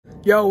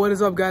Yo, what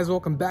is up guys?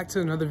 Welcome back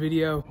to another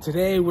video.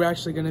 Today we're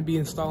actually going to be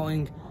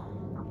installing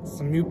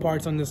some new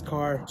parts on this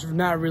car. It's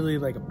not really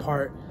like a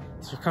part,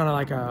 it's kind of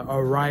like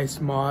a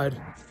rice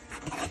mod.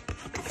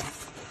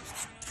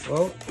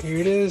 Well, here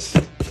it is.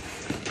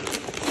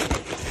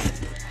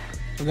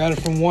 We got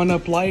it from One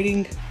Up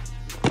Lighting,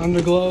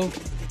 Underglow.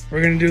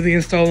 We're going to do the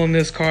install on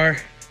this car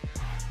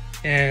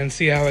and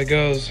see how it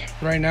goes.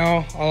 Right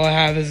now all I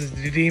have is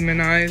the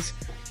demon eyes,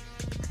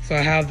 so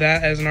I have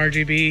that as an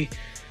RGB.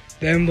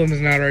 The emblem is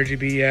not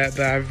RGB yet,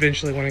 but I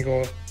eventually want to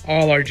go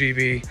all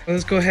RGB.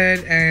 Let's go ahead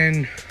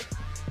and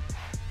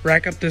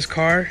rack up this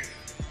car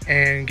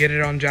and get it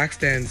on jack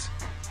stands.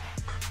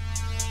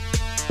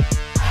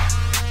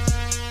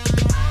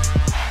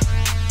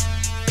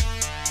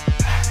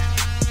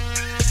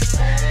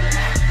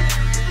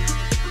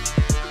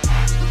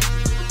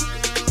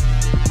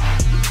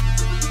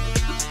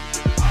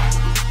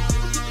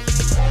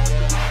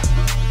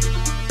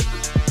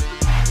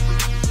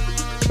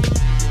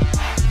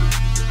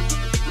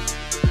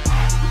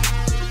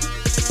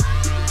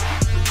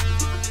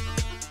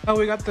 Oh,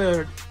 we got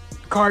the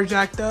car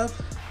jacked up.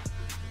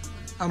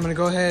 I'm gonna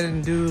go ahead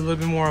and do a little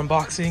bit more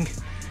unboxing,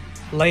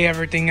 lay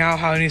everything out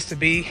how it needs to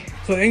be.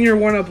 So in your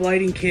One Up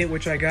Lighting kit,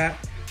 which I got,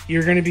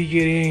 you're gonna be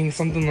getting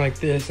something like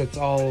this. That's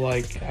all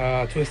like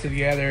twisted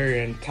together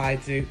and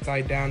tied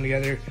down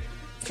together.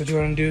 So what you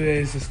wanna do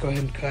is just go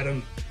ahead and cut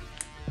them.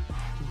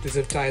 The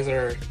zip ties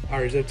are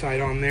zip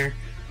tied on there,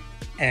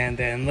 and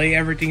then lay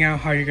everything out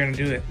how you're gonna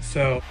do it.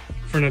 So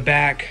from the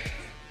back,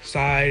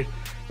 side,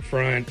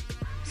 front,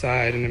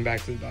 side, and then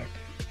back to the back.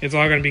 It's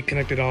all gonna be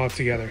connected all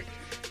together.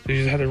 So you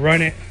just have to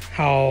run it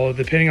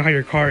depending on how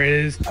your car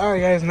is. All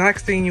right guys,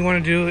 next thing you wanna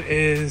do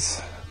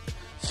is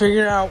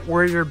figure out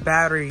where your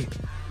battery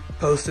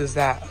post is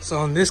at.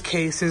 So in this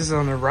case, this is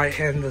on the right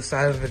hand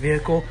side of the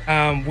vehicle.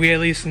 We at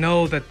least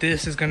know that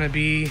this is gonna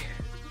be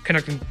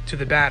connecting to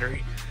the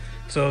battery.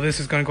 So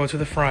this is gonna go to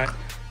the front.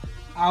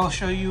 I'll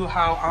show you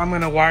how I'm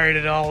gonna wire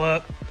it all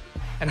up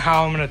and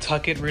how I'm gonna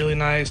tuck it really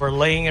nice. We're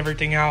laying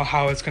everything out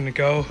how it's gonna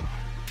go.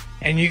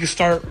 And you can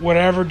start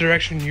whatever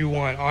direction you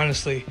want,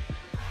 honestly.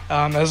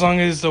 As long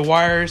as the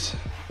wires,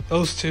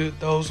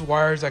 those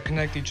wires that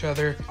connect each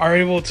other are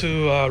able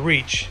to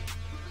reach.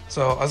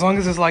 So as long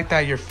as it's like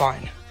that, you're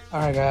fine. All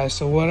right guys,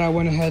 so what I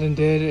went ahead and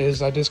did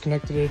is I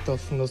disconnected it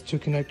from those two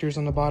connectors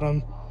on the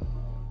bottom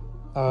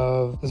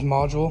of this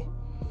module.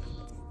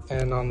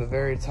 And on the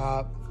very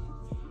top,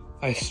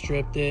 I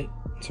stripped it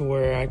to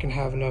where I can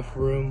have enough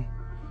room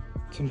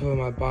to put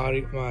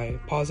my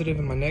positive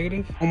and my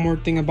negative. One more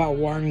thing about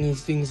wiring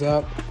these things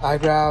up, I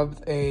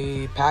grabbed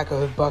a pack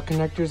of butt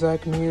connectors that I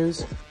can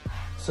use,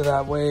 so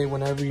that way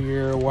whenever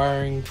you're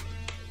wiring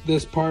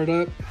this part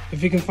up,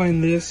 if you can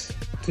find this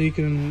so you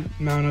can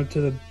mount up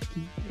to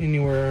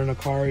anywhere in a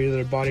car,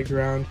 either body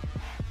ground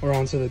or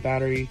onto the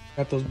battery,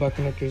 got those butt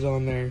connectors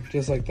on there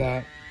just like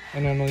that,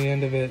 and then on the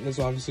end of it is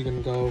obviously going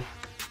to go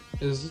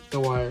is the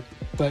wire.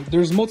 But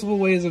there's multiple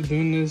ways of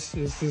doing this.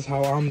 This is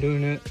how I'm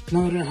doing it.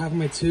 Now that I have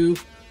my two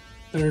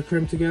that are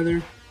crimped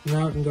together,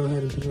 now I can go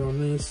ahead and put it on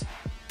this.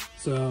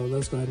 So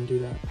let's go ahead and do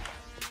that.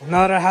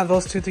 Now that I have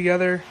those two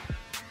together,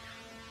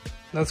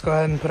 let's go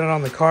ahead and put it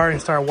on the car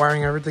and start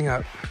wiring everything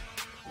up.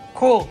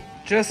 Cool,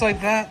 just like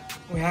that,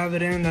 we have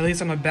it in, at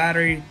least on the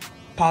battery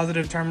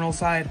positive terminal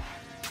side.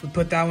 We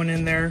put that one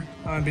in there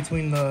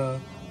between the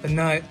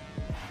nut.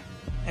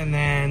 And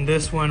then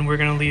this one we're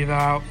gonna leave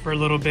out for a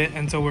little bit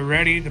until we're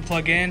ready to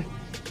plug in.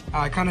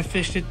 I kind of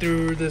fished it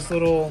through this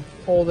little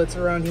hole that's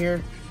around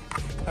here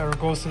that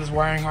goes to this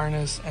wiring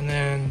harness, and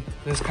then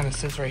this kind of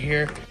sits right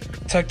here.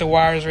 Tuck the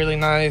wires really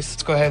nice.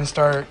 Let's go ahead and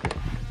start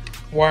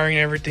wiring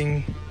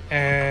everything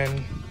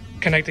and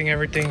connecting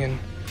everything, and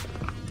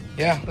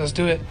yeah, let's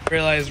do it.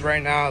 Realize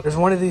right now there's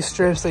one of these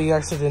strips that you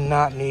actually did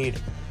not need,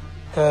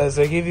 because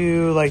they give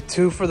you like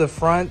two for the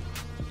front,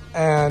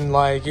 and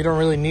like you don't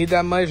really need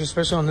that much,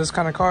 especially on this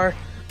kind of car.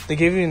 They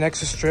give you an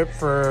extra strip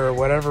for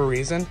whatever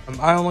reason.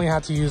 I only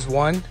had to use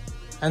one,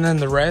 and then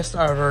the rest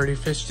I've already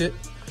fished it.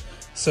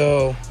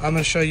 So I'm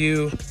gonna show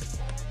you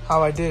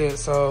how I did it.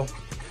 So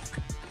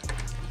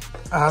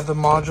I have the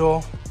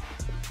module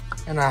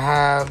and I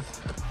have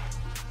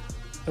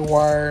the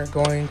wire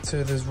going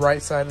to this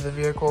right side of the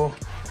vehicle.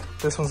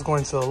 This one's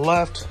going to the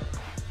left,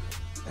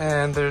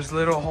 and there's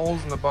little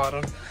holes in the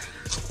bottom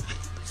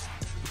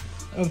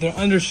of their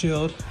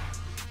undershield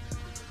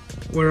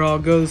where it all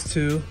goes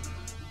to.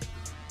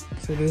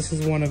 So this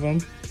is one of them.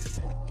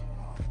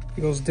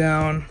 It goes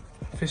down,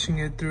 fishing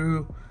it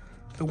through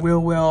the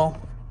wheel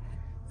well.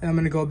 And I'm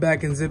gonna go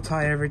back and zip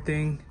tie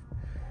everything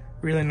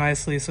really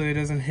nicely so it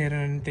doesn't hit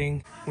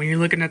anything. When you're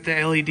looking at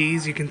the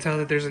LEDs, you can tell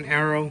that there's an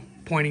arrow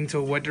pointing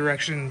to what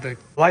direction the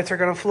lights are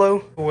gonna flow,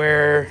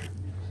 where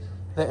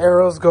the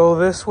arrows go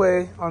this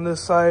way on this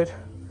side.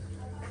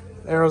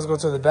 The arrows go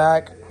to the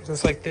back,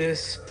 just like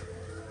this,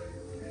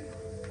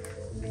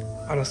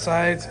 on the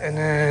sides, and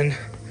then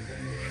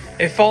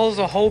it follows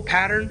the whole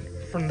pattern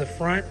from the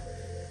front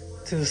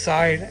to the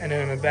side and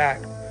then the back.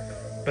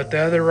 But the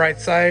other right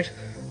side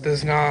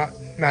does not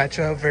match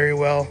up very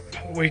well.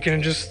 We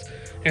can just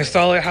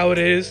install it how it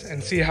is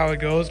and see how it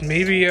goes.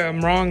 Maybe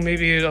I'm wrong,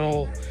 maybe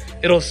it'll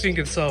sync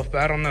itself,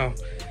 but I don't know.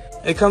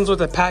 It comes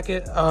with a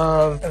packet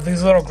of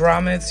these little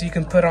grommets you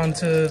can put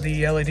onto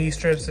the LED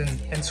strips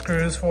and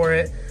screws for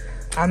it.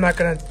 I'm not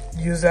gonna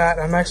use that.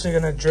 I'm actually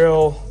gonna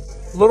drill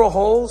little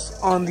holes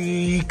on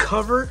the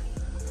cover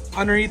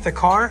underneath the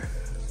car.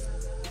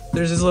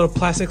 There's this little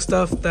plastic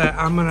stuff that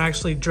I'm gonna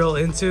actually drill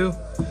into.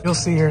 You'll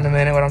see here in a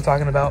minute what I'm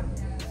talking about.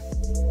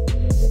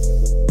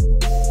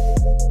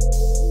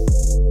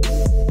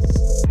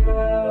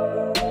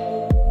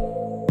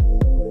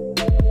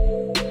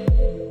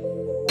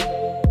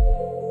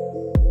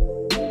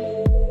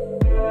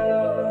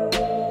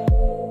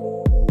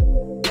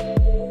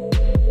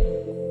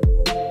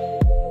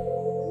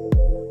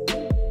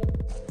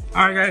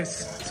 All right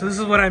guys, so this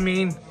is what I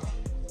mean.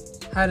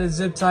 Had it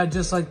zip tied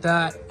just like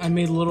that. I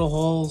made little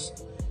holes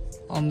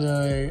on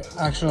the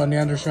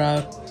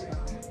undershroud.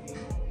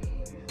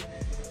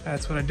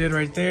 That's what I did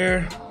right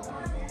there.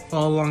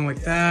 Follow along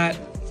like that.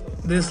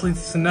 This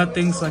leads to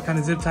nothing, so I kind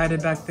of zip tied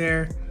it back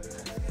there.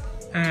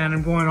 And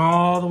I'm going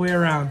all the way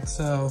around.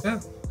 So yeah,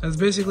 that's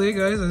basically it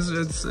guys.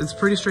 It's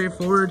pretty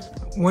straightforward.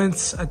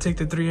 Once I take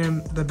the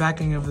 3M, the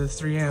backing of the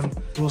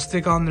 3M, will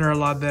stick on there a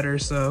lot better.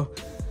 So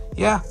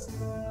yeah.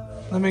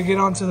 Let me get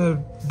onto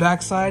the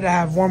back side. I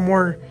have one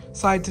more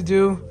side to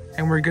do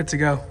and we're good to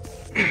go.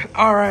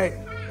 All right,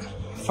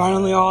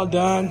 finally all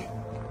done.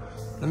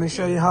 Let me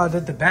show you how I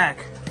did the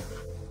back.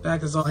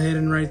 Back is all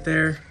hidden right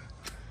there.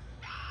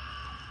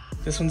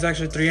 This one's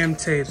actually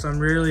 3M tape, so I'm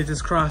really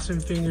just crossing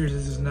fingers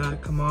this does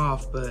not come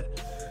off,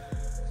 but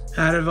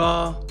had it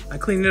all. I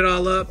cleaned it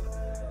all up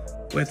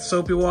with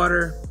soapy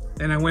water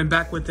and I went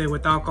back with it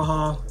with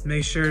alcohol,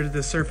 make sure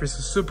the surface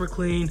is super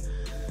clean.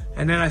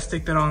 And then I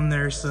stick that on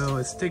there, so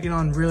it's sticking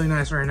on really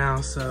nice right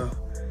now. So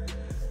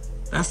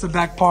that's the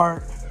back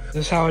part.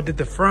 This is how I did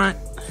the front.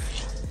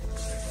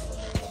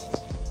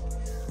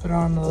 Put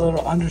on the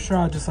little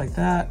undershroud just like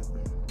that.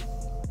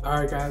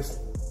 All right guys,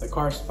 the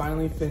car's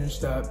finally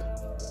finished up.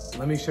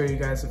 Let me show you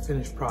guys the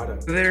finished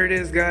product. There it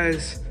is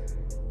guys,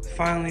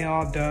 finally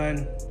all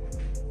done.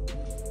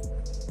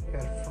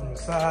 Got it from the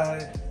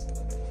side,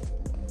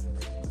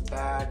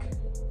 back.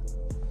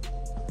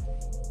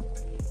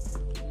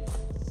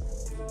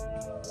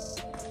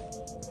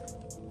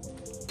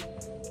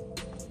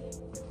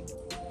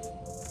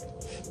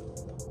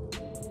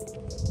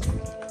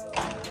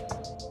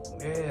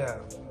 Yeah.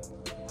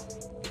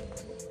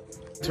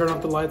 Turn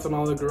off the lights on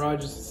all the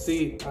garages to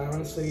see. I'm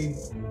honestly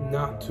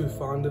not too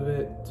fond of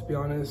it, to be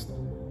honest.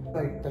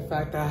 Like the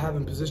fact that I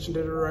haven't positioned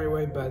it the right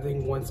way, but I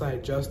think once I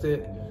adjust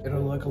it,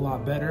 it'll look a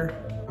lot better.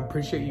 I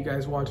appreciate you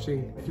guys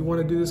watching. If you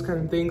want to do this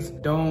kind of things,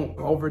 don't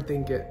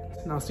overthink it.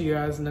 And I'll see you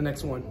guys in the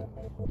next one.